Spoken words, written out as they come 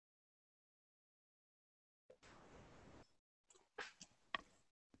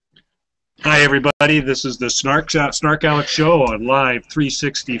Hi, everybody. This is the SnarkALecs show on Live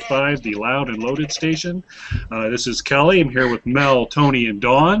 365, the Loud and Loaded station. This is Kelly. I'm here with Mel, Tony, and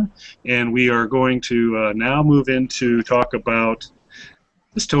Dawn, and we are going to now move into talk about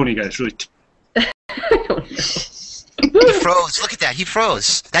this Tony guy's really. He froze. Look at that. He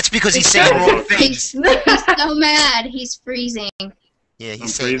froze. That's because he's saying wrong things. He's so mad. He's freezing. Yeah,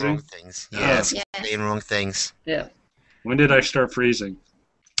 he's saying wrong things. Yes, he's saying wrong things. Yeah. When did I start freezing?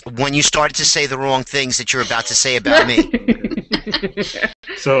 When you started to say the wrong things that you're about to say about me. Okay.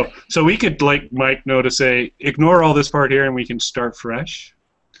 So we could, like Mike know, to say, ignore all this part here and we can start fresh.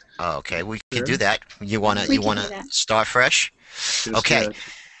 Oh, okay, we can do that. You wanna start fresh? Okay.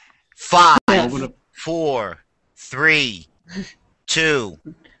 5, 4, 3, 2.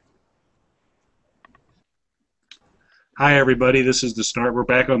 Hi, everybody. This is the Snark. We're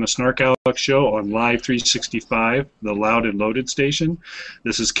back on the SnarkALecs show on Live 365, the Loud and Loaded station.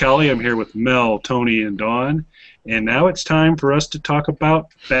 This is Kelly. I'm here with Mel, Tony, and Dawn. And now it's time for us to talk about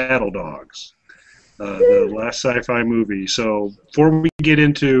Battle Dogs, the last sci-fi movie. So before we get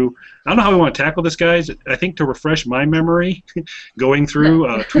into, I don't know how we want to tackle this, guys. I think to refresh my memory, going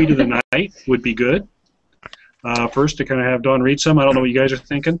through Tweet of the Night would be good. First, to kind of have Dawn read some. I don't know what you guys are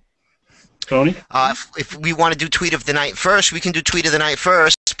thinking. Tony? If we want to do Tweet of the Night first, we can do Tweet of the Night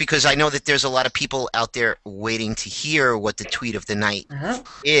first, because I know that there's a lot of people out there waiting to hear what the Tweet of the Night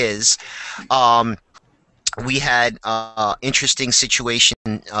is. We had an interesting situation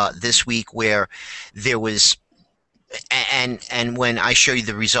this week where there was, and when I show you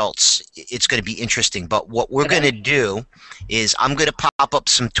the results, it's going to be interesting. But what we're going to do is I'm going to pop up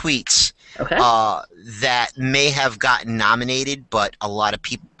some tweets that may have gotten nominated, but a lot of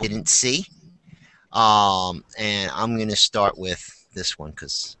people didn't see. And I'm going to start with this one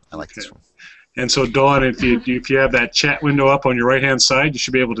because I like this one. And so, Dawn, if you have that chat window up on your right-hand side, you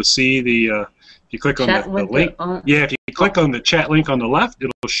should be able to see the. If you click on the link, if you click on the chat link on the left,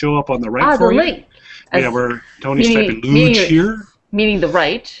 it'll show up on the right for you. Link. Yeah, where Tony's typing luge here. Meaning the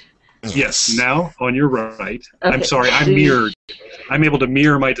right. Yes, now on your right. Okay. I'm sorry, I'm mirrored. I'm able to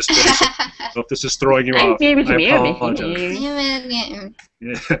mirror my display. So if this is throwing you off, I apologize.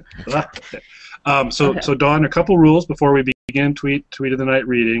 So Dawn, a couple rules before we begin Tweet of the Night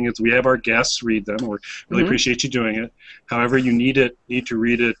reading is we have our guests read them. We really appreciate you doing it. However, you need to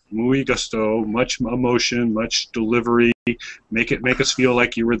read it muy gusto, much emotion, much delivery. Make us feel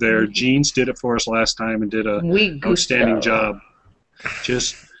like you were there. Jeans did it for us last time and did an outstanding job.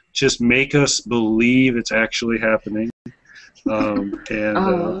 Just make us believe it's actually happening.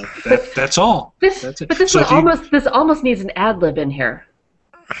 That's all. That's it. But this almost needs an ad lib in here.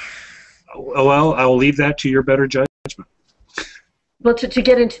 Well, I'll leave that to your better judgment. Well, to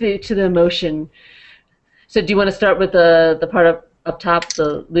get into the emotion. So, do you want to start with the part up top,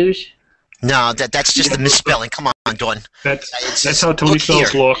 the luge? No, that's just a misspelling. Come on, Dawn. That's how Tony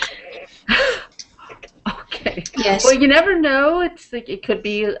spells look. Okay. Yes. Well, you never know. It's like it could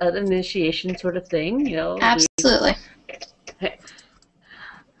be an initiation sort of thing, you know. Absolutely.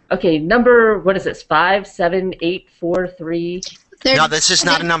 Okay, number, what is this? 5, 7, 8, 4, 3. No, this is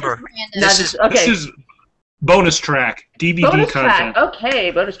not a number. This is bonus track, DVD bonus content. Track.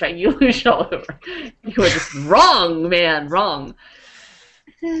 Okay, bonus track. You lose all over. You were just wrong, man. Wrong.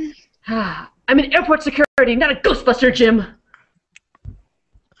 I'm in airport security, not a Ghostbuster, Jim.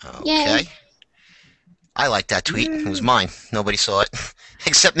 Okay. Yay. I like that tweet. It was mine. Nobody saw it.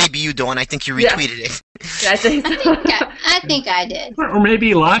 Except maybe you, Dawn. I think you retweeted it. Yeah, I think so. I think I did. Or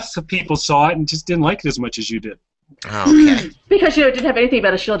maybe lots of people saw it and just didn't like it as much as you did. Okay. Because it didn't have anything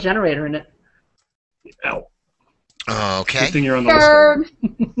about a shield generator in it. Oh. Okay. Good thing you're on the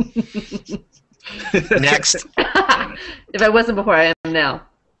list. Next. If I wasn't before, I am now.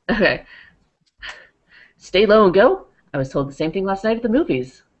 Okay. Stay low and go. I was told the same thing last night at the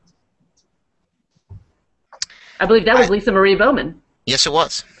movies. I believe that was Lisa Marie Bowman. Yes, it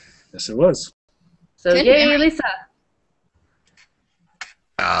was. Yes, it was. So, yay, Lisa.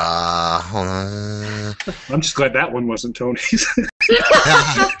 Hold on. I'm just glad that one wasn't Tony's.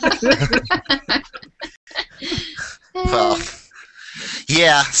 Well,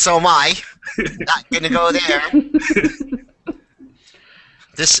 yeah, so am I. Not going to go there.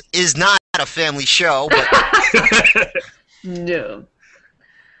 This is not a family show, but... No.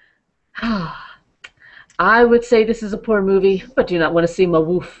 I would say this is a poor movie, but do not want to see my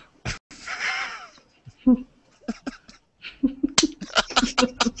woof.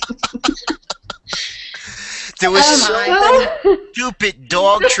 There was so stupid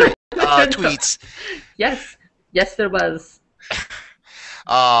dog tweets. Yes, there was.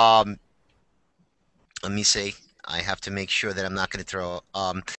 Let me see. I have to make sure that I'm not going to throw.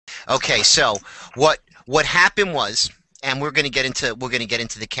 Okay, so what happened was, and we're gonna get into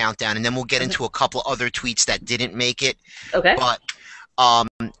the countdown, and then we'll get into a couple other tweets that didn't make it. Okay. But From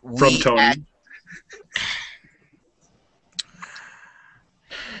Tony.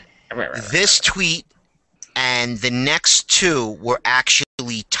 This tweet and the next two were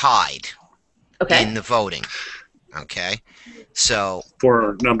actually tied in the voting. Okay, so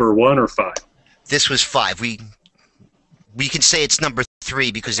for number 1 or 5. this was 5. We can say it's number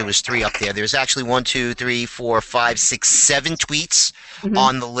 3 because there was 3 up there. There's actually 1, 2, 3, 4, 5, 6, 7 tweets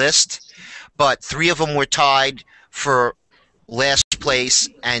on the list, but 3 of them were tied for last place,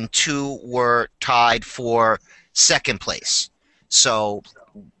 and 2 were tied for second place. So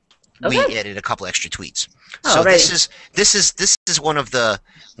we added a couple extra tweets. So this is one of the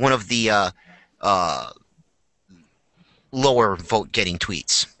lower vote getting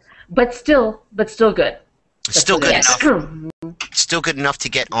tweets. But still good. Still good enough. Still good enough to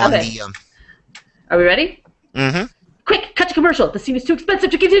get on the. Are we ready? Mm-hmm. Quick, cut to commercial. The scene is too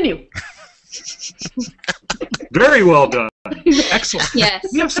expensive to continue. Very well done. Excellent. Yes.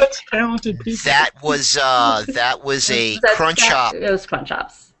 We have such talented people. That was a Crunch Shop. It was Crunch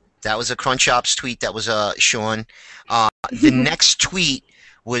Shops. That was a Crunch Shops tweet. That was Sean. The next tweet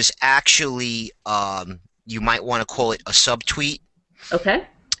was actually you might want to call it a subtweet. Okay.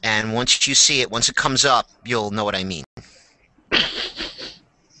 And once you see it, once it comes up, you'll know what I mean.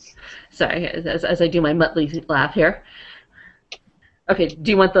 Sorry, as I do my Muttley laugh here. Okay, do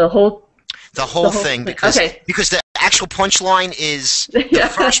you want the whole... The whole thing, because the actual punchline is the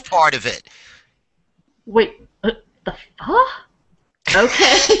first part of it. Wait, the fuck?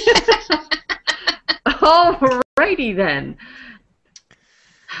 Okay. Alrighty then.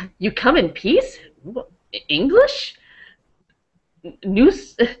 You come in peace? English?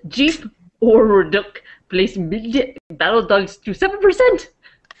 News, Jeep, or Duck, place battle dogs to 7%.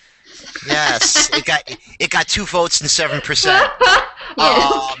 Yes, it got 2 votes and 7%.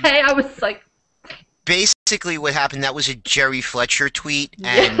 Okay, I was like. Basically, what happened, that was a Jerry Fletcher tweet,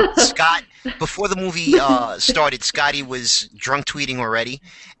 and Scott, before the movie started, Scotty was drunk tweeting already,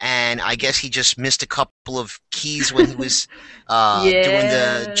 and I guess he just missed a couple of keys when he was doing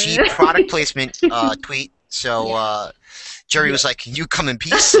the Jeep product placement tweet. So Jerry was like, "You come in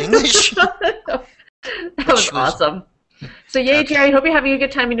peace, English." That was awesome. So yay, Jerry! Hope you're having a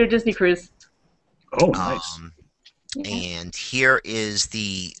good time in your Disney cruise. Oh, nice. And here is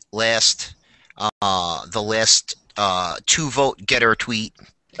the last 2 vote getter tweet.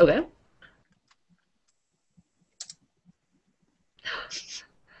 Okay.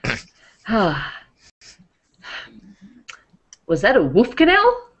 Was that a wolf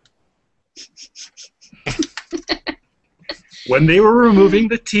canal? When they were removing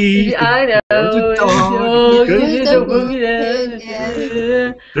the teeth, I know.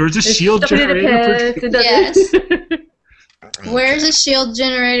 There was a shield generator. Yes. Where's a shield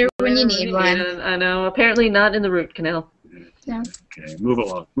generator when you need one? I know. Apparently not in the root canal. Yeah. Okay, move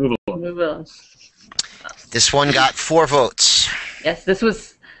along. This one got 4 votes. Yes, this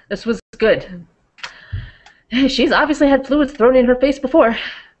was good. She's obviously had fluids thrown in her face before.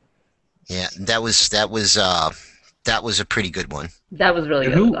 Yeah, that was a pretty good one. That was really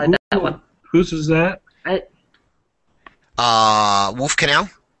good. That one. Whose is that? Wolf Canal?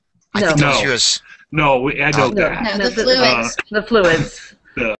 I think that was yours. No, I know that. No, the fluids. The fluids.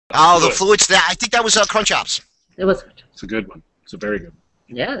 The fluids. I think that was Crunch Shops. It was. It's a good one. It's a very good one.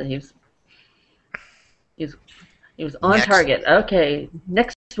 Yeah, he was on target. Okay,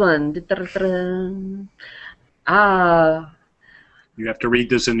 next one. You have to read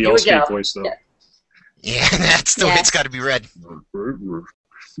this in the Allstate voice, though. Yeah, that's the way it's got to be read.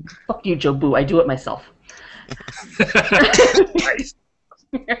 Fuck you, Joe Boo. I do it myself. Nice.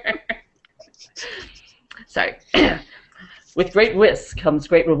 Sorry. With great risk comes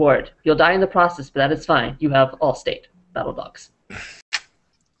great reward. You'll die in the process, but that is fine. You have Allstate battle dogs.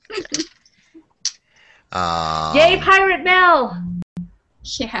 Yay, Pirate Mel!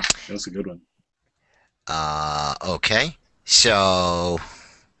 Yeah. That's a good one. Okay. So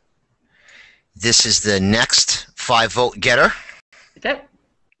this is the next 5 vote getter. Okay.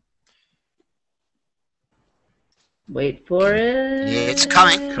 Wait for it. It's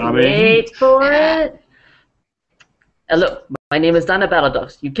coming. Wait for it. Hello, my name is Donna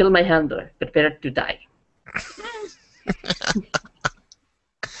Battledogs. You killed my handler. Prepare to die.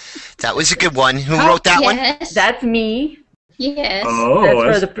 That was a good one. Who wrote that one? That's me. Yes. Oh,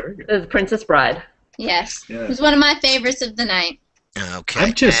 that's for the Princess Bride. Yes. Yeah. It was one of my favorites of the night. Okay.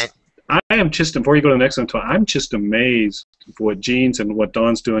 I am just, before you go to the next one, I'm just amazed for what Jean's and what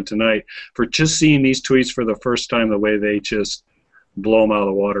Dawn's doing tonight, for just seeing these tweets for the first time, the way they just blow them out of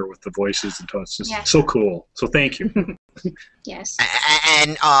the water with the voices and it's just so cool. So thank you. Yes.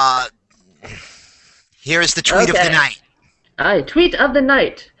 And here's the tweet of the night. All right, tweet of the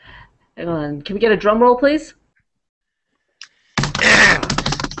night. Hang on. Can we get a drum roll, please?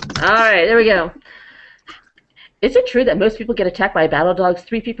 All right, there we go. Is it true that most people get attacked by battle dogs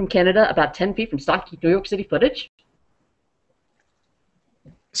 3 feet from Canada, about 10 feet from stock New York City footage?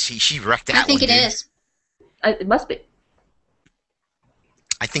 See, she wrecked that one, I think it dude. is. It must be.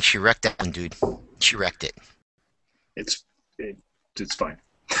 I think she wrecked that one, dude. She wrecked it. It's fine.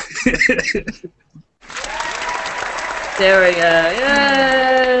 There we go.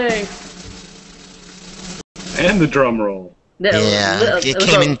 Yay! And the drum roll. Yeah, it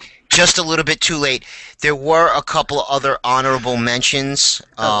came in just a little bit too late. There were a couple of other honorable mentions.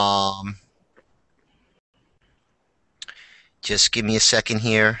 Just give me a second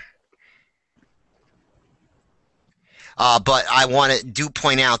here. But I want to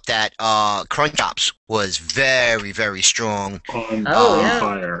point out that Crunch Chops was very, very strong. On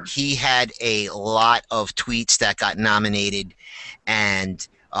fire. He had a lot of tweets that got nominated, and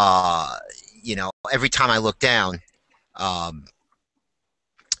you know, every time I look down,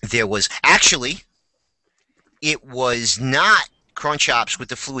 there was actually, it was not Crunch Chops with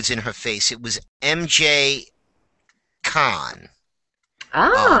the fluids in her face. It was MJ Khan,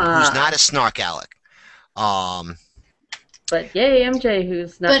 who's not a SnarkALec. But yay, MJ,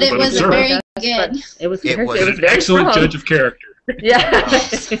 who's not. But it was very good. It was very an excellent judge of character. Yeah.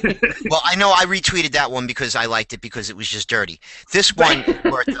 Well, I know I retweeted that one because I liked it because it was just dirty. This one,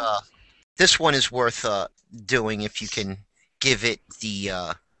 this one is worth doing if you can give it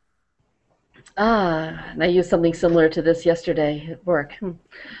the. And I used something similar to this yesterday at work.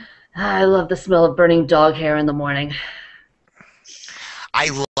 I love the smell of burning dog hair in the morning. I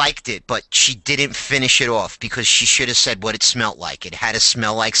liked it, but she didn't finish it off because she should have said what it smelled like. It had to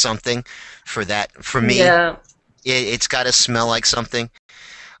smell like something for that. For me, yeah. It's got to smell like something.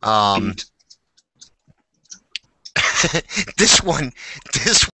 This one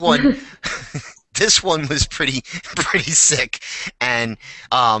was pretty sick, and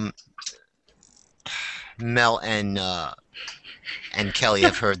Mel and Kelly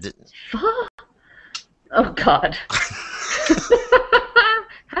have heard that. Oh God.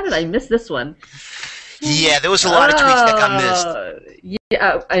 How did I miss this one? Yeah, there was a lot of tweets that got missed.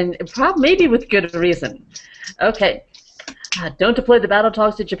 Yeah, and maybe with good reason. Okay. Don't deploy the battle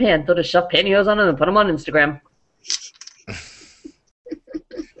dogs to Japan. They'll just shove pantyhose on them and put them on Instagram.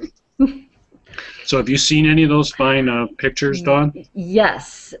 So have you seen any of those fine pictures, Dawn?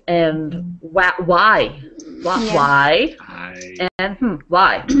 Yes. And why? Why? And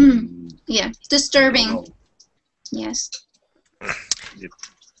why? Yeah, disturbing. Yes.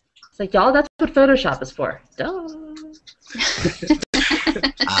 It's like, y'all, that's what Photoshop is for. Duh.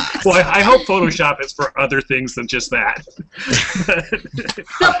 Well, I hope Photoshop is for other things than just that.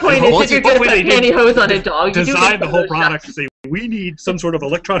 The point is, if you're going to put pantyhose on a dog, you design the whole product to say, we need some sort of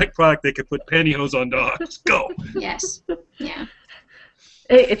electronic product that could put pantyhose on dogs. Go. Yes. Yeah.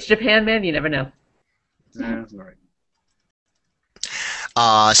 Hey, it's Japan, man. You never know. Yeah, all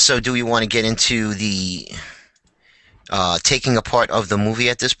right. So do we want to get into the taking apart of the movie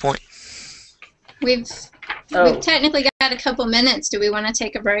at this point? We've technically got a couple minutes. Do we want to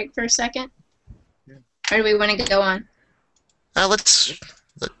take a break for a second? Yeah. Or do we want to go on? Let's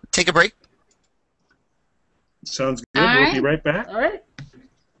take a break. Sounds good. We'll be right back. All right.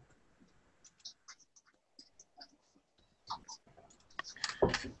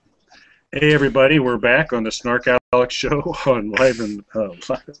 Hey everybody, we're back on the SnarkALecs show on live and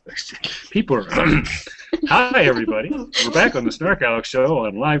people are hi everybody, we're back on the SnarkALecs show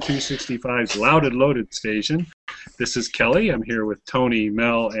on Live 365's Loud and Loaded station. This is Kelly. I'm here with Tony,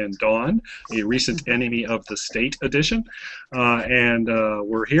 Mel, and Dawn, a recent Enemy of the State edition, and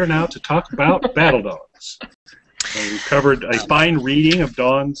we're here now to talk about battle dogs. We covered a fine reading of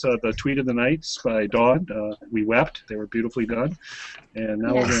Dawn's the Tweet of the Nights by Dawn. We wept. They were beautifully done. And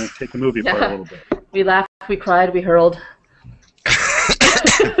now we're going to take the movie apart a little bit. We laughed, we cried, we hurled.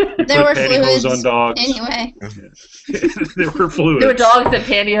 There were fluids on dogs. Anyway. Yeah. There were fluids. There were dogs and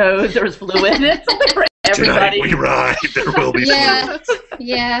pantyhose. There was fluid. It's something for everybody. Tonight we ride. There will be fluids.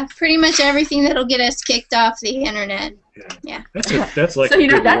 Yeah, pretty much everything that'll get us kicked off the internet. Yeah. That's like so, a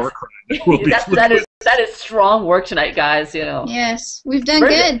good war crime. That is strong work tonight, guys. You know. Yes, we've done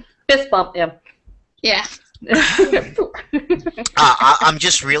good. Fist bump, yeah. Yeah. I'm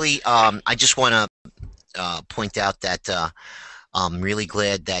just really, I just want to point out that I'm really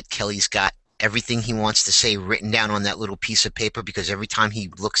glad that Kelly's got everything he wants to say written down on that little piece of paper, because every time he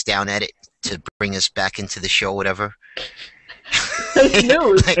looks down at it to bring us back into the show, whatever,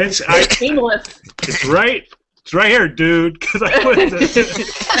 Smooth. It's Seamless. It's right here, dude. Because I put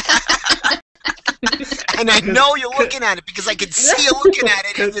And I know you're looking at it because I can see you looking at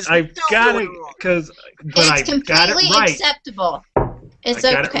it. And I've got it. But I got it right. Acceptable. It's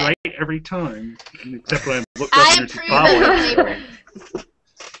I got okay. it right every time, except when I looked I up and approve following. of the paper.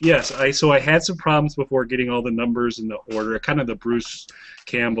 Yes, I had some problems before getting all the numbers in the order. Kind of the Bruce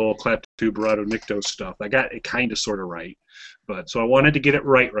Campbell, Clap Barato, Nicto stuff. I got it kind of sort of right, so I wanted to get it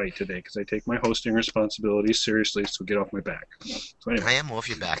right today because I take my hosting responsibilities seriously. So get off my back. So anyway. I am off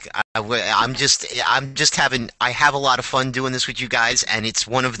your back. I'm just having. I have a lot of fun doing this with you guys, and it's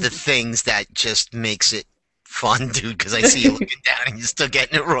one of the things that just makes it fun, dude, because I see you looking down and you're still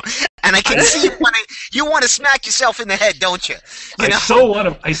getting it wrong, and I can see you want to smack yourself in the head, don't you? I so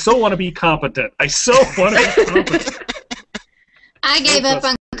want to be competent. I so want to be competent. I gave up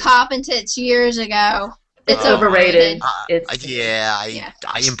on competence years ago. It's overrated.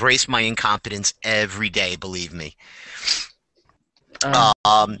 I embrace my incompetence every day. Believe me.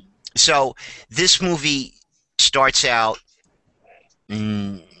 So this movie starts out.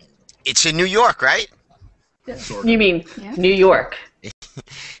 It's in New York, right? You mean New York?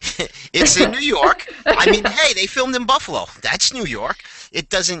 It's in New York. I mean, hey, they filmed in Buffalo. That's New York. It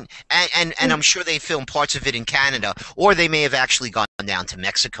doesn't, and I'm sure they filmed parts of it in Canada, or they may have actually gone down to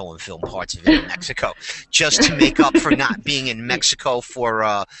Mexico and filmed parts of it in Mexico, just to make up for not being in Mexico for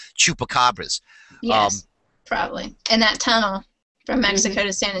chupacabras. Yes, probably. And that tunnel from Mexico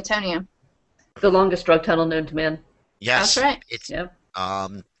to San Antonio. The longest drug tunnel known to man. Yes, that's right. It's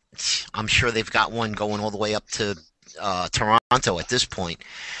I'm sure they've got one going all the way up to Toronto at this point.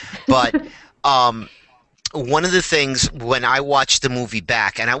 But one of the things when I watched the movie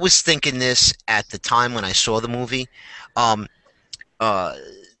back, and I was thinking this at the time when I saw the movie,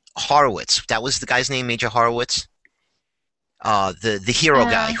 Horowitz, that was the guy's name, Major Horowitz, the hero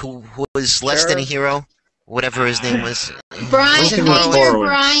guy who was less than a hero, whatever his name was.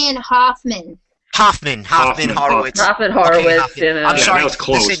 Brian Hoffman. Hoffman Horowitz. Hoffman Horowitz. Okay, I'm sorry. That was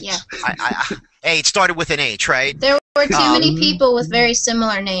close. Listen, hey, it started with an H, right? There were too many people with very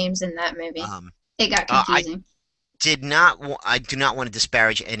similar names in that movie. It got confusing. I do not want to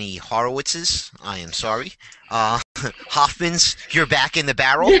disparage any Horowitzes. I am sorry. Hoffmans, you're back in the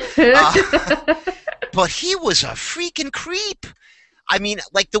barrel. But he was a freaking creep. I mean,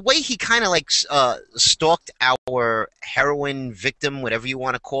 like the way he kind of like stalked our heroin victim, whatever you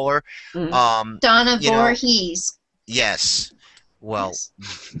want to call her. Donna Voorhees. Yes. Well,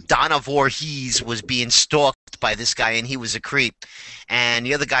 Donna Voorhees was being stalked by this guy, and he was a creep. And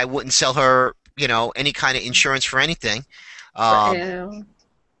the other guy wouldn't sell her, any kind of insurance for anything. I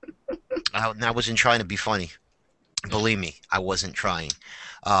wasn't trying to be funny. Believe me, I wasn't trying.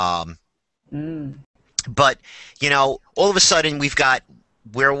 But, all of a sudden we've got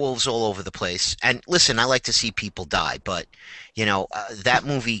werewolves all over the place. And listen, I like to see people die, but, that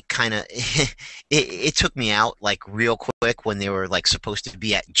movie kind of, it took me out, like, real quick when they were, like, supposed to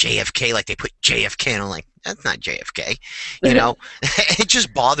be at JFK. Like, they put JFK, and I'm like, that's not JFK. It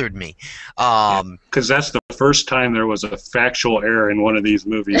just bothered me. Because that's the first time there was a factual error in one of these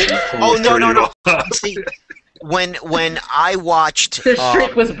movies. Oh, no. See, when I watched... The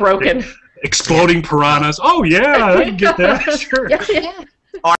streak was broken. Exploding piranhas. Oh, yeah, I can get that. Sure. Yeah.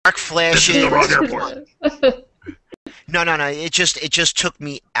 Arc flashes. This is the wrong airport. No. It just took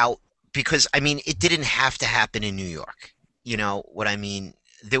me out because, I mean, it didn't have to happen in New York. You know what I mean?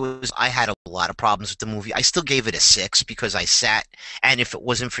 I had a lot of problems with the movie. I still gave it a 6 because I sat, and if it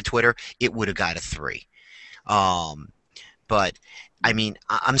wasn't for Twitter, it would have got a 3. But I mean,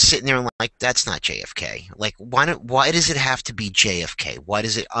 I'm sitting there and like, that's not JFK. Like, why does it have to be JFK? Why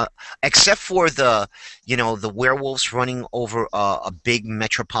does it? Except for the werewolves running over a big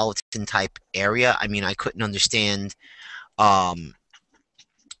metropolitan type area. I mean, I couldn't understand.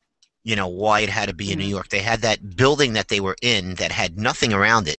 Why it had to be in New York. They had that building that they were in that had nothing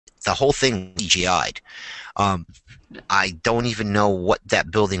around it. The whole thing CGI'd. I don't even know what that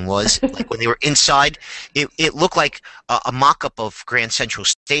building was. Like when they were inside, it looked like a mock-up of Grand Central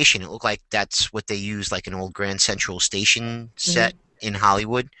Station. It looked like that's what they used, like an old Grand Central Station set in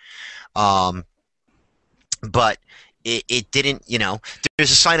Hollywood. But it didn't,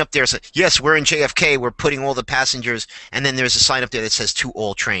 there's a sign up there that says, yes, we're in JFK, we're putting all the passengers, and then there's a sign up there that says to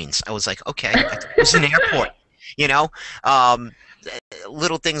all trains. I was like, okay, it's an airport,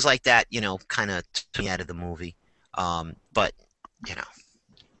 little things like that, kind of took me out of the movie. But,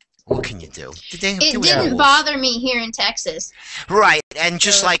 what can you do? It didn't bother me here in Texas. Right, and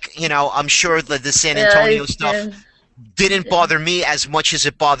just like, I'm sure the San Antonio stuff didn't bother me as much as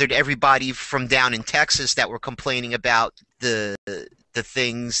it bothered everybody from down in Texas that were complaining about the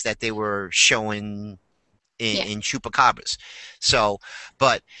things that they were showing in Chupacabras. So,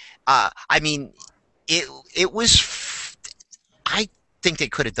 but I mean, it was. I think they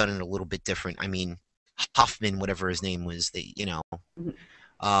could have done it a little bit different. I mean, Hoffman, whatever his name was, he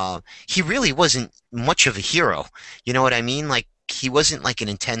really wasn't much of a hero. You know what I mean? Like, he wasn't like an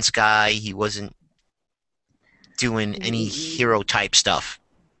intense guy. He wasn't doing any hero type stuff.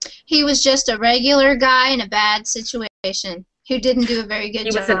 He was just a regular guy in a bad situation who didn't do a very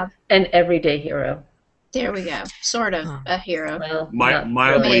good job. He was an everyday hero. There we go. Sort of a hero. Well,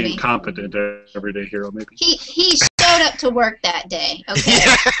 Mildly maybe. incompetent everyday hero, maybe. He showed up to work that day. Okay,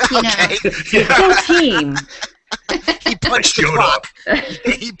 you know. Go team. He punched the clock.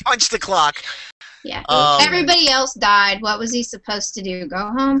 He punched the clock. Yeah. Everybody else died. What was he supposed to do? Go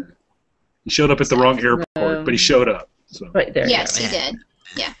home? He showed up at the wrong airport, but he showed up. So. Right there. Yes, he did.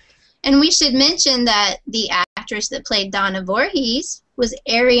 Yeah. And we should mention that the actress that played Donna Voorhees was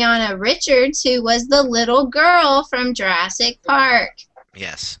Ariana Richards, who was the little girl from Jurassic Park.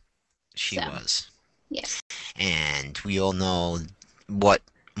 Yes, she was. Yes. And we all know what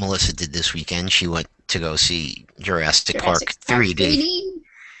Melissa did this weekend. She went to go see Jurassic Park 3D.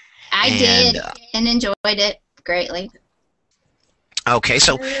 I did, and enjoyed it greatly. Okay,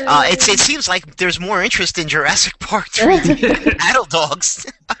 so it seems like there's more interest in Jurassic Park 3D than Battle Dogs.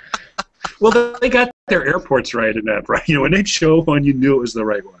 Well, they got their airports right in that, right? You know, when they'd show one, you knew it was the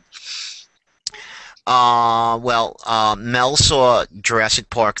right one. Mel saw Jurassic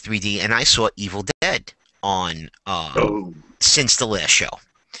Park 3D, and I saw Evil Dead on since the last show.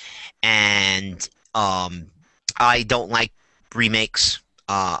 And I don't like remakes.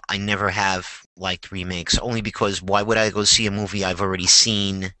 I never have liked remakes, only because why would I go see a movie I've already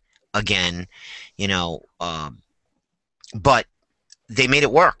seen again? You know, but they made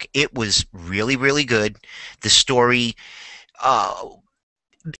it work. It was really, really good. The story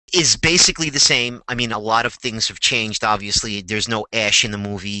is basically the same. I mean, a lot of things have changed, obviously. There's no Ash in the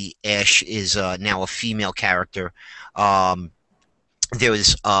movie. Ash is now a female character. There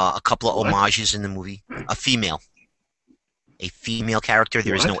was a couple of homages in the movie. A female character.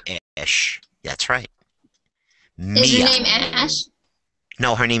 There is no Ash. That's right. Mia. Is her name Ash?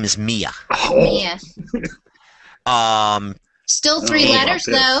 No, her name is Mia. Mia. Still 3 letters,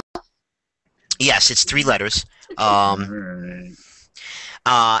 though. Yes, it's 3 letters. And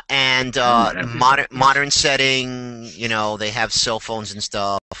modern setting, you know, they have cell phones and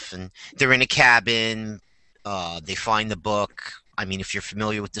stuff, and they're in a cabin. They find the book. I mean, if you're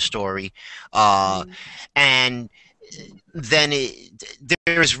familiar with the story, and then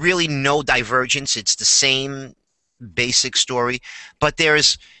there's really no divergence. It's the same basic story, but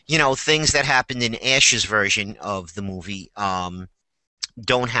there's, you know, things that happened in Ash's version of the movie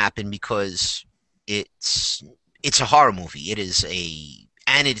don't happen because it's a horror movie. It is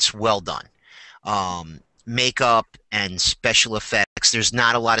and it's well done. Makeup and special effects. There's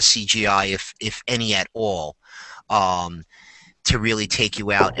not a lot of CGI, if any at all, to really take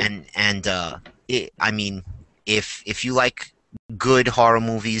you out. I mean, if you like good horror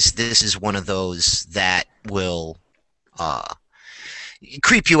movies, this is one of those that will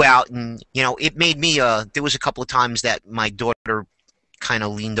creep you out. And, you know, it made me, there was a couple of times that my daughter kind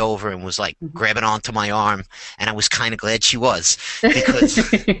of leaned over and was like grabbing onto my arm, and I was kind of glad she was, because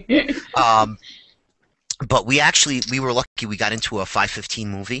but we were lucky. We got into a 5:15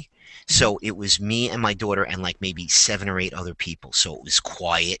 movie, so it was me and my daughter and like maybe 7 or 8 other people, so it was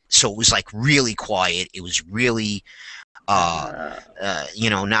quiet. So it was like really quiet. It was really you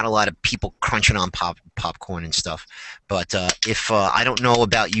know, not a lot of people crunching on popcorn and stuff. But if I don't know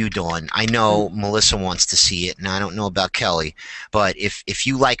about you, Dawn, I know Melissa wants to see it, and I don't know about Kelly. But if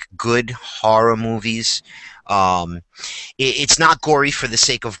you like good horror movies, it's not gory for the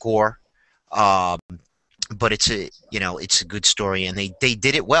sake of gore, but it's a good story, and they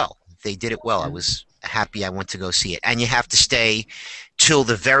did it well. They did it well. I was happy I went to go see it. And you have to stay till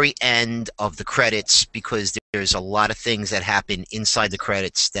the very end of the credits, because there's a lot of things that happen inside the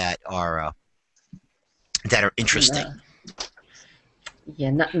credits that are interesting.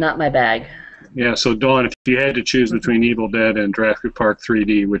 Yeah, not my bag. Yeah, so Dawn, if you had to choose between Evil Dead and Jurassic Park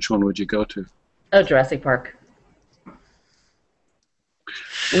 3D, which one would you go to? Oh, Jurassic Park.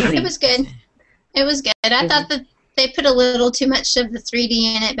 It was good. It was good. I thought that they put a little too much of the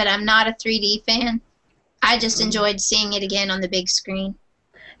 3D in it, but I'm not a 3D fan. I just enjoyed seeing it again on the big screen.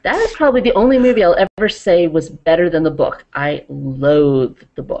 That is probably the only movie I'll ever say was better than the book. I loathed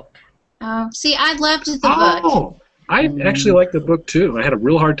the book. Oh, see, I loved the book. I actually liked the book too. I had a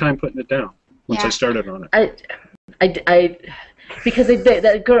real hard time putting it down once I started on it. Because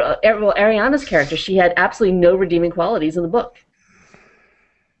that girl, well, Ariana's character, she had absolutely no redeeming qualities in the book.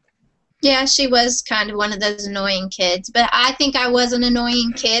 Yeah, she was kind of one of those annoying kids, but I think I was an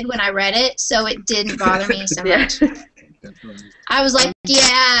annoying kid when I read it, so it didn't bother me so much. I was like,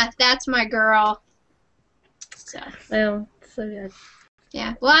 yeah, that's my girl. So. Well, so yeah.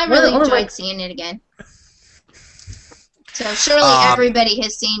 Yeah. Well, I really enjoyed seeing it again. So surely everybody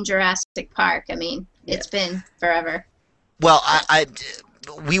has seen Jurassic Park. I mean, it's been forever. Well,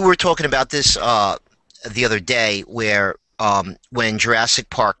 we were talking about this the other day, where when Jurassic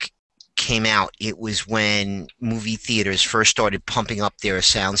Park came out, it was when movie theaters first started pumping up their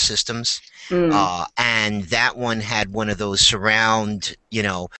sound systems. And that one had one of those surround,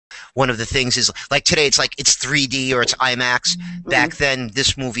 one of the things is like today it's 3D or it's IMAX. Back then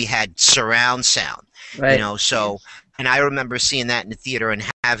this movie had surround sound, right. So, and I remember seeing that in the theater and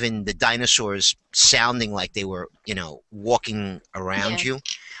having the dinosaurs sounding like they were, walking around you.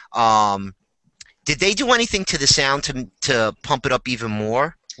 Did they do anything to the sound to pump it up even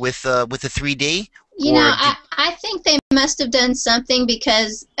more with the 3D? I think they must have done something,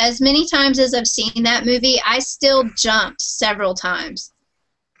 because as many times as I've seen that movie, I still jumped several times,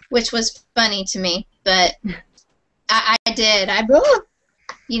 which was funny to me. But I did.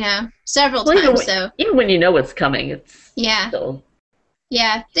 Several times. Even when you know it's coming, it's still...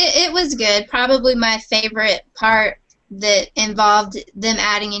 Yeah, it was good. Probably my favorite part that involved them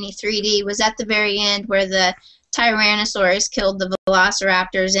adding any 3D was at the very end, where the Tyrannosaurus killed the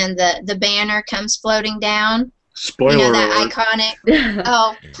Velociraptors and the banner comes floating down. Spoiler that alert. iconic.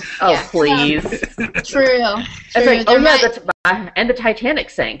 Oh, please. True. It's like, and the Titanic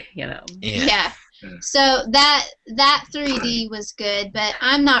sank, Yeah. So that 3D was good, but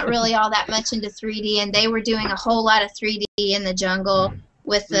I'm not really all that much into 3D, and they were doing a whole lot of 3D in the jungle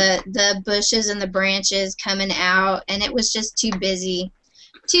with the bushes and the branches coming out, and it was just too busy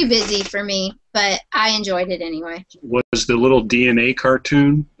for me, but I enjoyed it anyway. Was the little DNA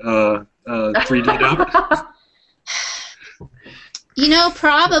cartoon 3D'd up?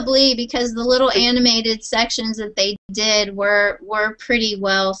 Probably, because the little animated sections that they did were pretty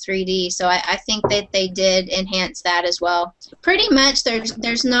well 3D, so I think that they did enhance that as well. Pretty much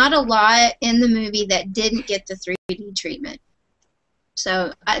there's not a lot in the movie that didn't get the 3D treatment.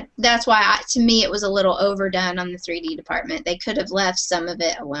 So that's why, to me, it was a little overdone on the 3D department. They could have left some of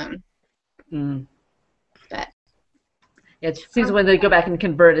it alone. But it seems when they go back and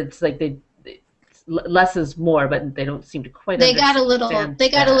convert, it's like less is more, but they don't seem to quite. They got a little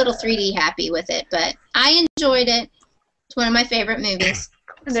 3D happy with it, but I enjoyed it. It's one of my favorite movies.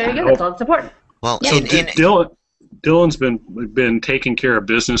 And there you go. That's all that's important. Well, so Dylan's been taking care of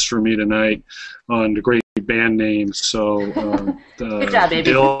business for me tonight on the great band names. So good job,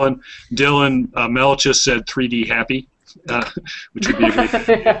 baby. Dylan Mel just said 3D happy, which would be a great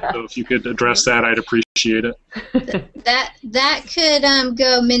thing. So if you could address that, I'd appreciate it. That could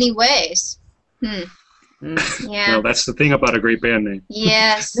go many ways. Yeah. Well, that's the thing about a great band name.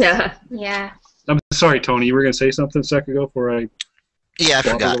 Yes. Yeah. I'm sorry, Tony. You were going to say something a second ago before I... Yeah, I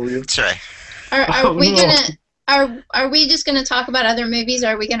forgot. Sorry. Are we just going to talk about other movies, or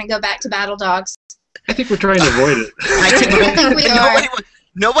are we going to go back to Battle Dogs? I think we're trying to avoid it. I think we are.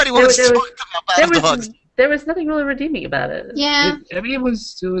 Nobody wants to talk about Battle Dogs. There was nothing really redeeming about it. Yeah. It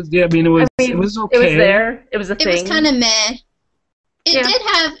was okay. It was there. It was a thing. It was kind of meh.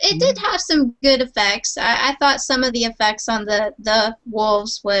 It did have some good effects. I thought some of the effects on the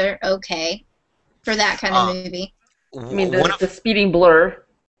wolves were okay for that kind of movie. I mean, the speeding blur.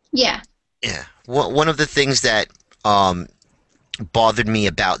 Yeah. Yeah. One of the things that bothered me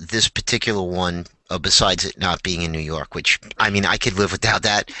about this particular one, besides it not being in New York, which, I mean, I could live without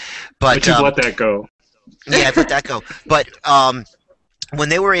that. But let that go. Yeah, let that go. But when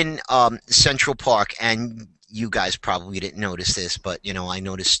they were in Central Park, and you guys probably didn't notice this, but, I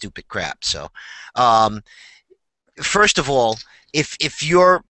noticed stupid crap. So, first of all, if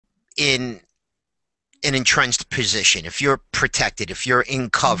you're in an entrenched position, if you're protected, if you're in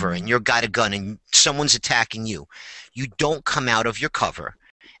cover and you've got a gun and someone's attacking you, you don't come out of your cover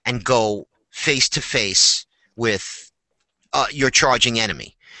and go face to face with your charging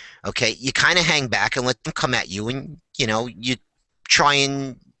enemy. Okay, you kind of hang back and let them come at you, and you try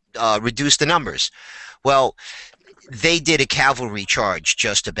and reduce the numbers. Well, they did a cavalry charge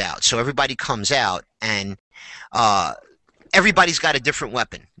just about, so everybody comes out and everybody's got a different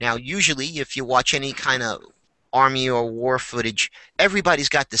weapon. Now, usually, if you watch any kind of Army or war footage, everybody's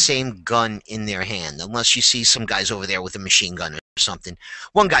got the same gun in their hand, unless you see some guys over there with a machine gun or something.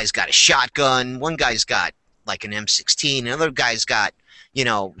 One guy's got a shotgun, one guy's got like an M16, another guy's got, you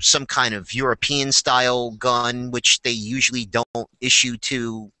know, some kind of European-style gun, which they usually don't issue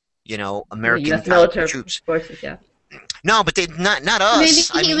to, you know, American U.S. military troops. forces, yeah. No, but they not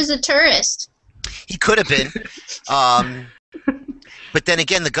us. Maybe he was a tourist. He could have been. But then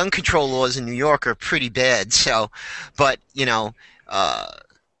again, the gun control laws in New York are pretty bad. So, but you know,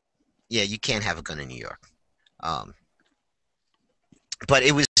 yeah, you can't have a gun in New York. But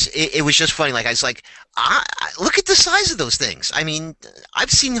it was just funny. Like I was like, look at the size of those things. I mean,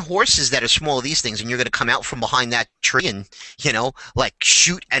 I've seen horses that are small as these things, and you're going to come out from behind that tree and, you know, like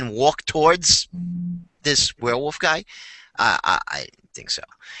shoot and walk towards this werewolf guy. I think so.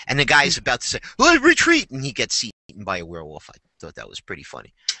 And the guy's about to say, "Oh, retreat," and he gets eaten by a werewolf. I thought that was pretty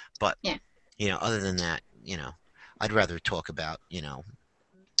funny. But yeah, you know, other than that, you know, I'd rather talk about, you know,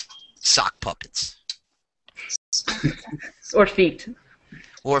 sock puppets or feet.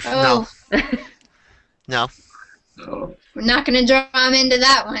 Or oh. No. We're not going to draw him into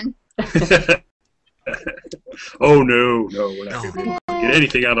that one. Oh no, we're not going to get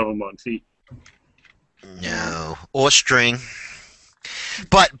anything out of them on feet. No, or string.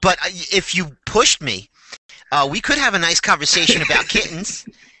 But if you pushed me, we could have a nice conversation about kittens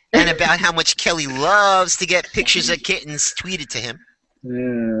and about how much Kelly loves to get pictures of kittens tweeted to him.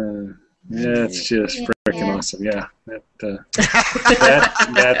 Yeah, it's just freaking awesome. Yeah, that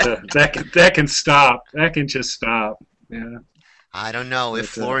can stop. That can just stop. Yeah. I don't know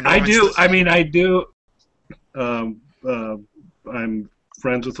if Laura. I do. I mean, I do. I'm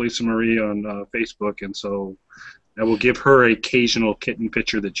friends with Lisa Marie on Facebook, and so I will give her an occasional kitten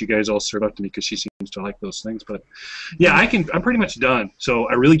picture that you guys all serve up to me because she seems to like those things. But yeah, I'm pretty much done. So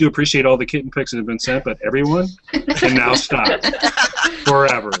I really do appreciate all the kitten pics that have been sent, but everyone can now stop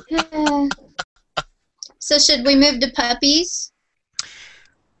forever. So should we move to puppies?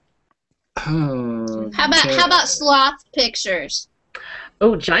 How about sloth pictures?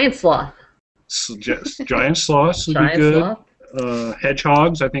 Oh, giant sloth. Giant sloths would be good. Sloth.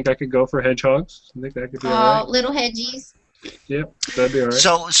 Hedgehogs, I think I could go for hedgehogs. I think that could be all right. Little hedgies. Yep, that'd be all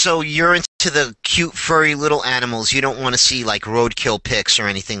right. So you're into the cute, furry little animals. You don't want to see like roadkill pics or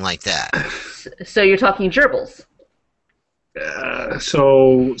anything like that. So you're talking gerbils.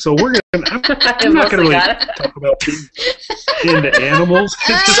 So we're gonna. I'm not gonna really talk about being into animals.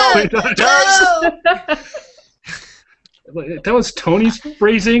 That was Tony's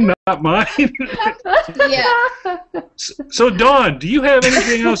phrasing, not mine. Yeah. So, Dawn, do you have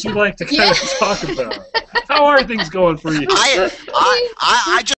anything else you'd like to kind of talk about? How are things going for you?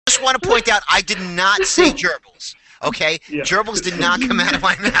 I just want to point out I did not say gerbils. Okay, yeah. Gerbils did not come out of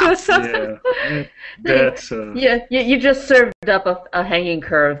my mouth. Yeah, that's. Yeah, you just served up a hanging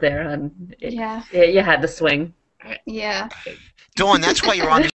curve there, and you had to swing. Yeah. Dawn, that's why you're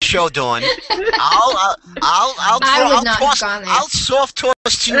on the show, Dawn. I'll soft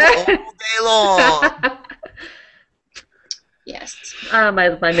toss you all day long. Yes.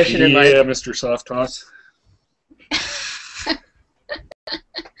 My mission in life. Yeah, Mr. Soft Toss.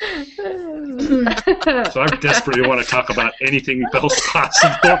 So I desperately want to talk about anything else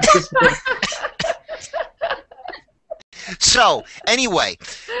possible. So anyway,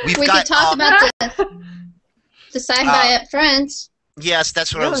 we could talk about the sci-fi up fronts. Yes,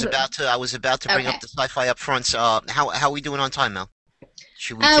 that's what I was about to. I was about to bring up the sci-fi up fronts. How are we doing on time, Mel?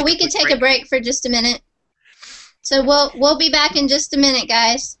 Should we could take a break for just a minute. So we'll be back in just a minute,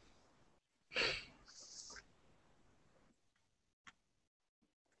 guys.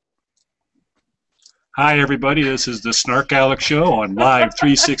 Hi, everybody. This is the SnarkALecs show on Live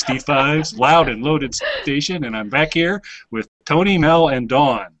 365's Loud and Loaded Station, and I'm back here with Tony, Mel, and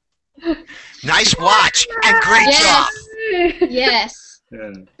Dawn. Nice watch and great job. Yes.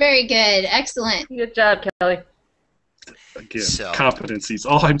 Yeah. Very good. Excellent. Good job, Kelly. Again, competencies.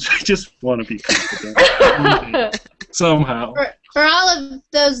 I just want to be competent. Somehow. For all of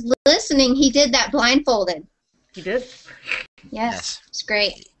those listening, he did that blindfolded. He did? Yes. It's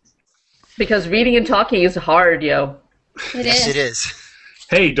great. Because reading and talking is hard, yo. Yes, it is.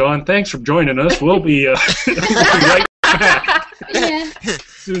 Hey, Dawn, thanks for joining us. We'll be right back. Yeah.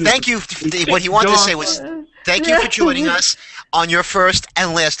 Thank you. What he wanted to say was, thank you for joining us on your first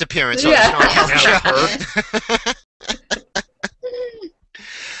and last appearance on the SnarkALecs show.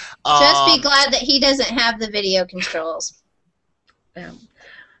 Just be glad that he doesn't have the video controls.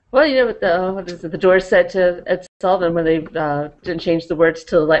 Well, you know what the Doors said to Ed Sullivan when they didn't change the words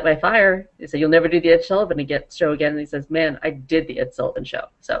to "Light My Fire." He said, "You'll never do the Ed Sullivan show again." And he says, "Man, I did the Ed Sullivan show."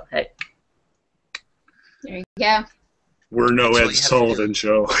 So hey, there you go. We're no Ed Sullivan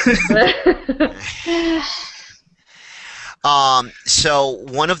show. So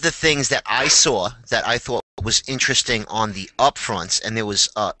one of the things that I saw that I thought was interesting on the upfronts, and there was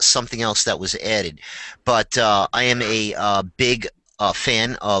something else that was added. But I am a big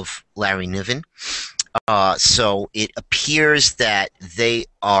fan of Larry Niven. So it appears that they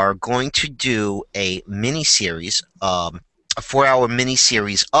are going to do a mini-series, a 4-hour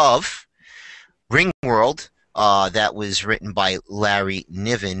mini-series of Ringworld that was written by Larry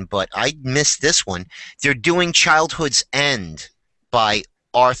Niven, but I missed this one. They're doing Childhood's End by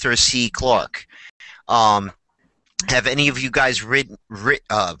Arthur C. Clarke. Have any of you guys read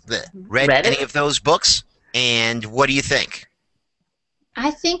any of those books? And what do you think?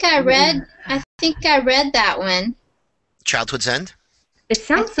 I think I read that one. Childhood's End? It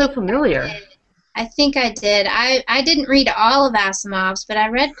sounds so familiar. I think I did. I didn't read all of Asimov's, but I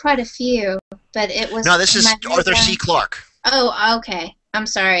read quite a few. But it was no. This is Arthur C. Clarke. Oh, okay. I'm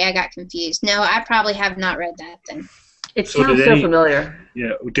sorry, I got confused. No, I probably have not read that then. It sounds so familiar.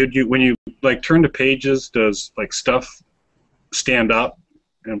 Yeah. Did you, when you like turn the pages, does like stuff stand up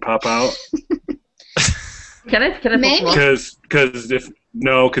and pop out? Can I? Maybe. Because if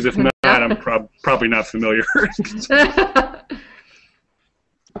not, I'm probably not familiar.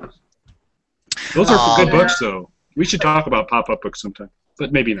 Those are good books, though. We should talk about pop-up books sometime,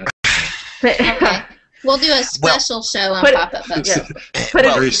 but maybe not. Okay. We'll do a special show on pop-up books. Yeah.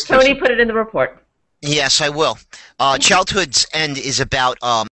 Tony, put it in the report. Yes, I will. Childhood's End is about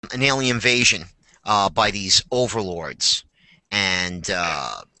an alien invasion by these overlords, and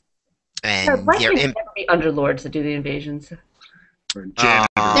they're the underlords that do the invasions. They're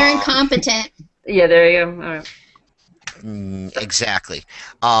incompetent. Yeah, there you go. All right. Exactly.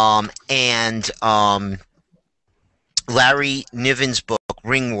 Larry Niven's book,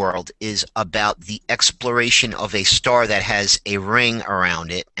 Ringworld, is about the exploration of a star that has a ring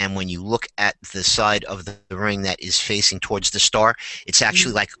around it, and when you look at the side of the ring that is facing towards the star, it's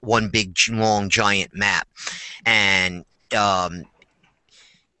actually like one big, long, giant map. And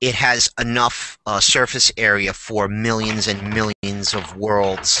it has enough surface area for millions and millions of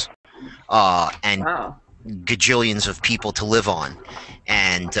worlds and gajillions of people to live on.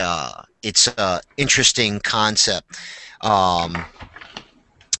 And it's an interesting concept.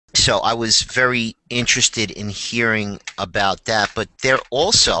 So I was very interested in hearing about that. But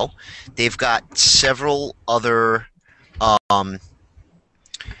they've got several other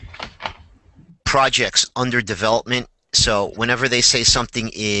projects under development. So whenever they say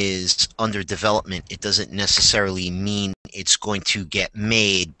something is under development, it doesn't necessarily mean it's going to get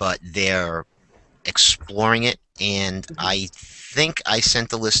made, but they're exploring it. And I think I sent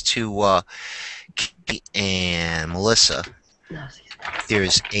the list to Kate and Melissa.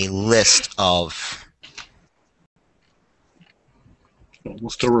 There's a list of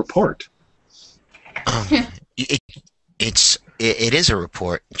almost a report. It is a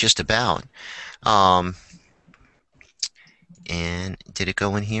report, just about. And did it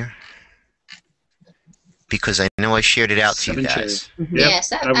go in here? Because I know I shared it out to you guys. Yep.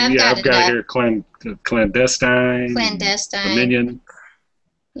 Yes, I've got it here. Clandestine. Dominion.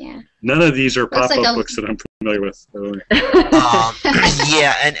 Yeah. None of these are pop-up books that I'm familiar with.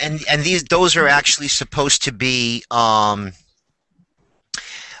 Yeah, and those are actually supposed to be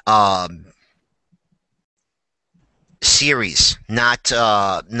series, not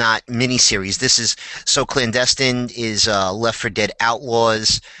mini-series. This is so Clandestine is Left 4 Dead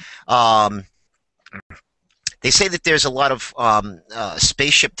Outlaws. They say that there's a lot of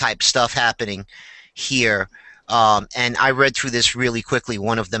spaceship type stuff happening here. And I read through this really quickly.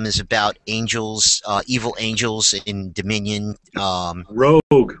 One of them is about angels, evil angels in Dominion.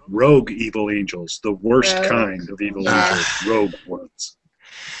 Rogue evil angels, the worst kind of evil angels, rogue ones.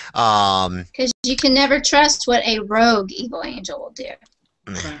 Because you can never trust what a rogue evil angel will do.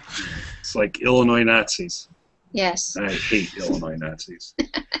 It's like Illinois Nazis. Yes. I hate Illinois Nazis.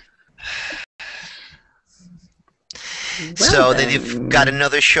 So they've got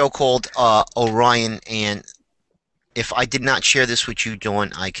another show called Orion, and if I did not share this with you,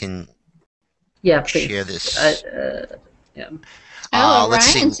 Dawn, I can share this. Yeah.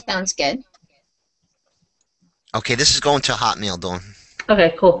 Let's Orion see. Sounds good. Okay, this is going to Hotmail, Dawn.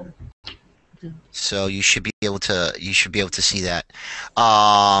 Okay, cool. So you should be able to see that.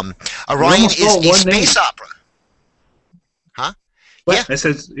 Orion is a space opera. Huh? What? Yeah. I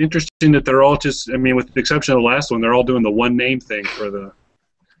said it's interesting that they're all just. I mean, with the exception of the last one, they're all doing the one name thing for the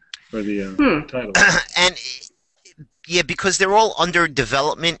title. And yeah, because they're all under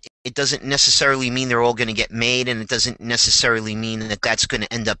development, it doesn't necessarily mean they're all going to get made, and it doesn't necessarily mean that that's going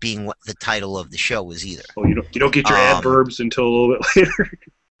to end up being what the title of the show is either. Oh, you don't get your adverbs until a little bit later.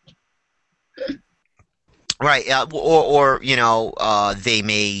 Right, or they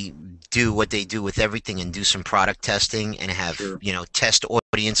may do what they do with everything and do some product testing and have, Sure. you know, test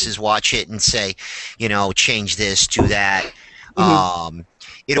audiences watch it and say, you know, change this, do that.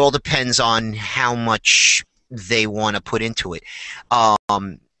 It all depends on how much they want to put into it.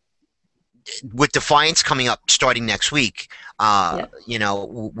 With Defiance coming up starting next week, you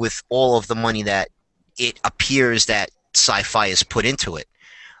know, with all of the money that it appears that Sci-Fi has put into it,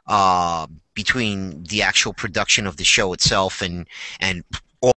 between the actual production of the show itself and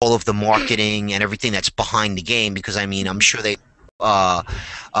all of the marketing and everything that's behind the game, because I mean, I'm sure they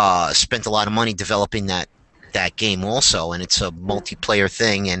spent a lot of money developing that game also, and it's a multiplayer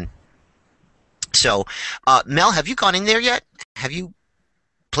thing. And so, Mel, have you gone in there yet? Have you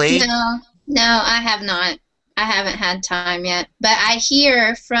played? No, I have not. I haven't had time yet. But I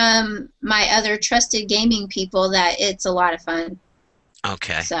hear from my other trusted gaming people that it's a lot of fun.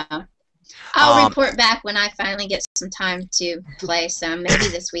 Okay. So I'll report back when I finally get some time to play some, maybe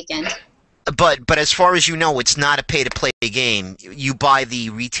this weekend. But as far as you know, it's not a pay-to-play game. You buy the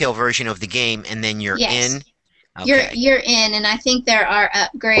retail version of the game, and then you're in? Okay. You're in, and I think there are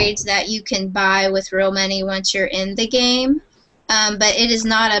upgrades that you can buy with real money once you're in the game. But it is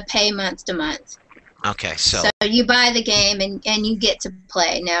not a pay month-to-month. Okay, so you buy the game, and you get to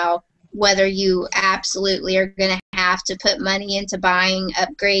play. Now, whether you absolutely are going to have to put money into buying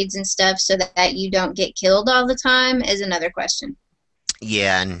upgrades and stuff so that you don't get killed all the time is another question.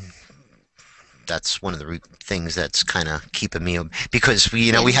 Yeah, and that's one of the things that's kind of keeping me, because we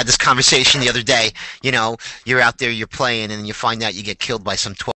had this conversation the other day. You know, you're out there, you're playing, and you find out you get killed by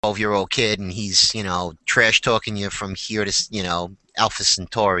some 12-year-old kid, and he's, you know, trash talking you from here to, you know, Alpha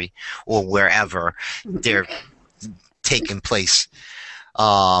Centauri or wherever they're taking place.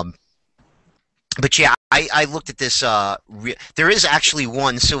 But yeah, I looked at this. There is actually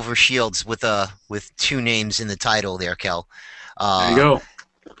one Silver Shields with two names in the title there, Kel. There you go.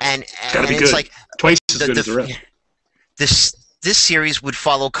 And gotta be it's good. like Twice as good as the rest. This series would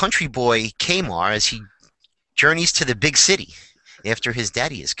follow country boy Kamar as he journeys to the big city after his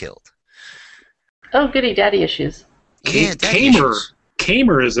daddy is killed. Oh, goody, daddy issues. Yeah, daddy issues.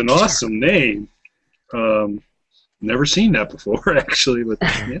 Kamer is an awesome name. Never seen that before, actually, but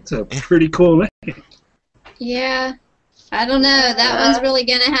it's a pretty cool name. Yeah, I don't know. That one's really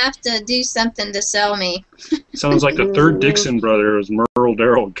going to have to do something to sell me. Sounds like the third Dixon brother is Merle,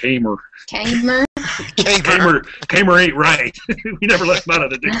 Darrell, and Kamer. Kamer? Kamer ain't right. We never left him out of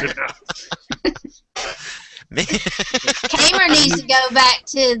the Dixon house. Kamer needs to go back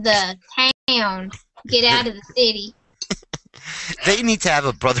to the town. Get out of the city. They need to have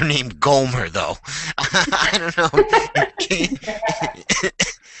a brother named Gomer, though. I don't know.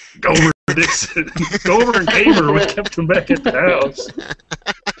 Gomer Dixon. Gomer and Kamer, we kept them back at the house.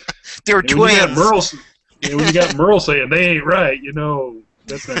 They were twins. When you got Merle saying they ain't right, you know,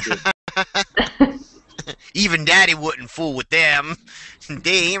 that's not good. Even Daddy wouldn't fool with them.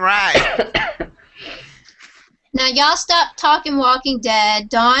 They ain't right. Now, y'all stop talking Walking Dead.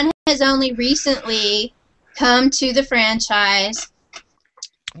 Dawn has only recently come to the franchise.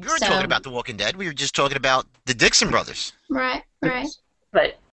 We weren't talking about The Walking Dead. We were just talking about the Dixon brothers. Right.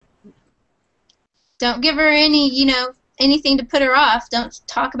 Right. Don't give her anything to put her off. Don't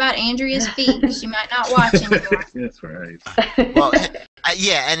talk about Andrea's feet. She might not watch anymore. That's right. Well,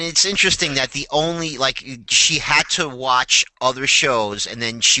 yeah, and it's interesting that she had to watch other shows, and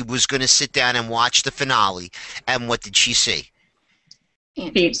then she was going to sit down and watch the finale. And what did she see?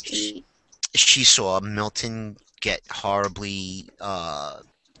 Andrea's feet. She saw Milton get horribly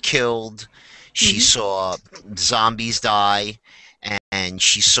killed. She saw zombies die, and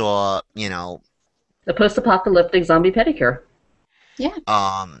she saw, the post-apocalyptic zombie pedicure. Yeah.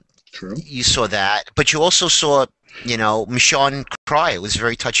 True. You saw that, but you also saw, Michonne cry. It was a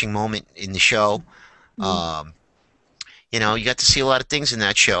very touching moment in the show. You got to see a lot of things in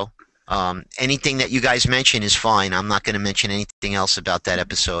that show. Anything that you guys mention is fine. I'm not going to mention anything else about that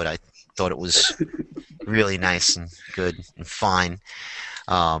episode. I thought it was really nice and good and fine,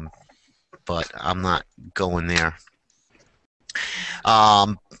 but I'm not going there.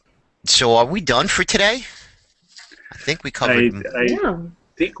 So are we done for today? I think we covered. I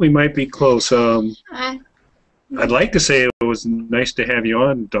think we might be close. I'd like to say it was nice to have you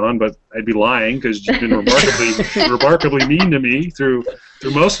on, Dawn, but I'd be lying because you've been remarkably mean to me through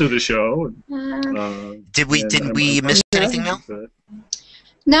most of the show. Did we miss anything, Mel?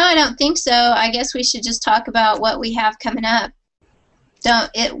 No, I don't think so. I guess we should just talk about what we have coming up.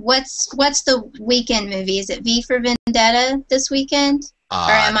 What's the weekend movie? Is it V for Vendetta this weekend? Or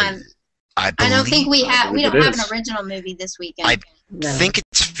am I don't think we have. We don't have an original movie this weekend. I think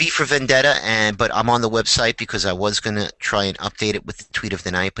it's V for Vendetta, but I'm on the website because I was going to try and update it with the tweet of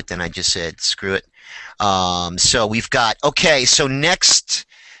the night, but then I just said, screw it. So we've got, okay, so next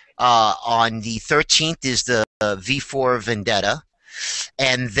on the 13th is the V for Vendetta.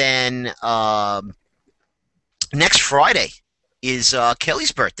 And then next Friday is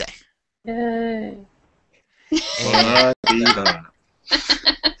Kelly's birthday. Yay. And,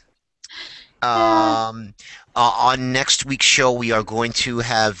 on next week's show, we are going to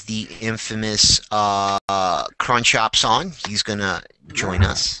have the infamous Crunch Ops on. He's going to join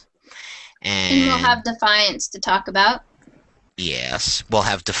us. And we'll have Defiance to talk about. Yes, we'll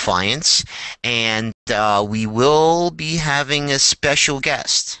have Defiance. And we will be having a special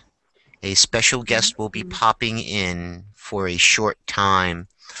guest. A special guest will be popping in for a short time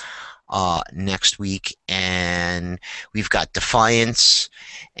next week, and we've got Defiance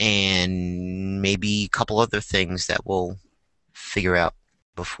and maybe a couple other things that we'll figure out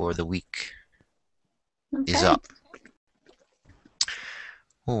before the week is up.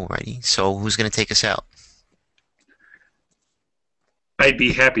 Alrighty, so who's going to take us out? I'd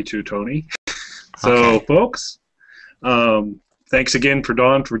be happy to, Tony. So, Okay. folks, thanks again for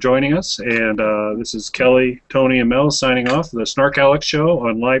Dawn for joining us, and this is Kelly, Tony, and Mel signing off the SnarkALecs show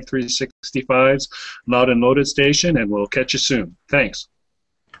on Live 365's Loud and Loaded station, and we'll catch you soon. Thanks.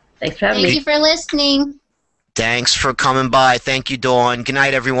 Thanks for having Thank me. you for listening. Thanks for coming by. Thank you, Dawn. Good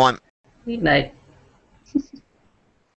night, everyone. Good night.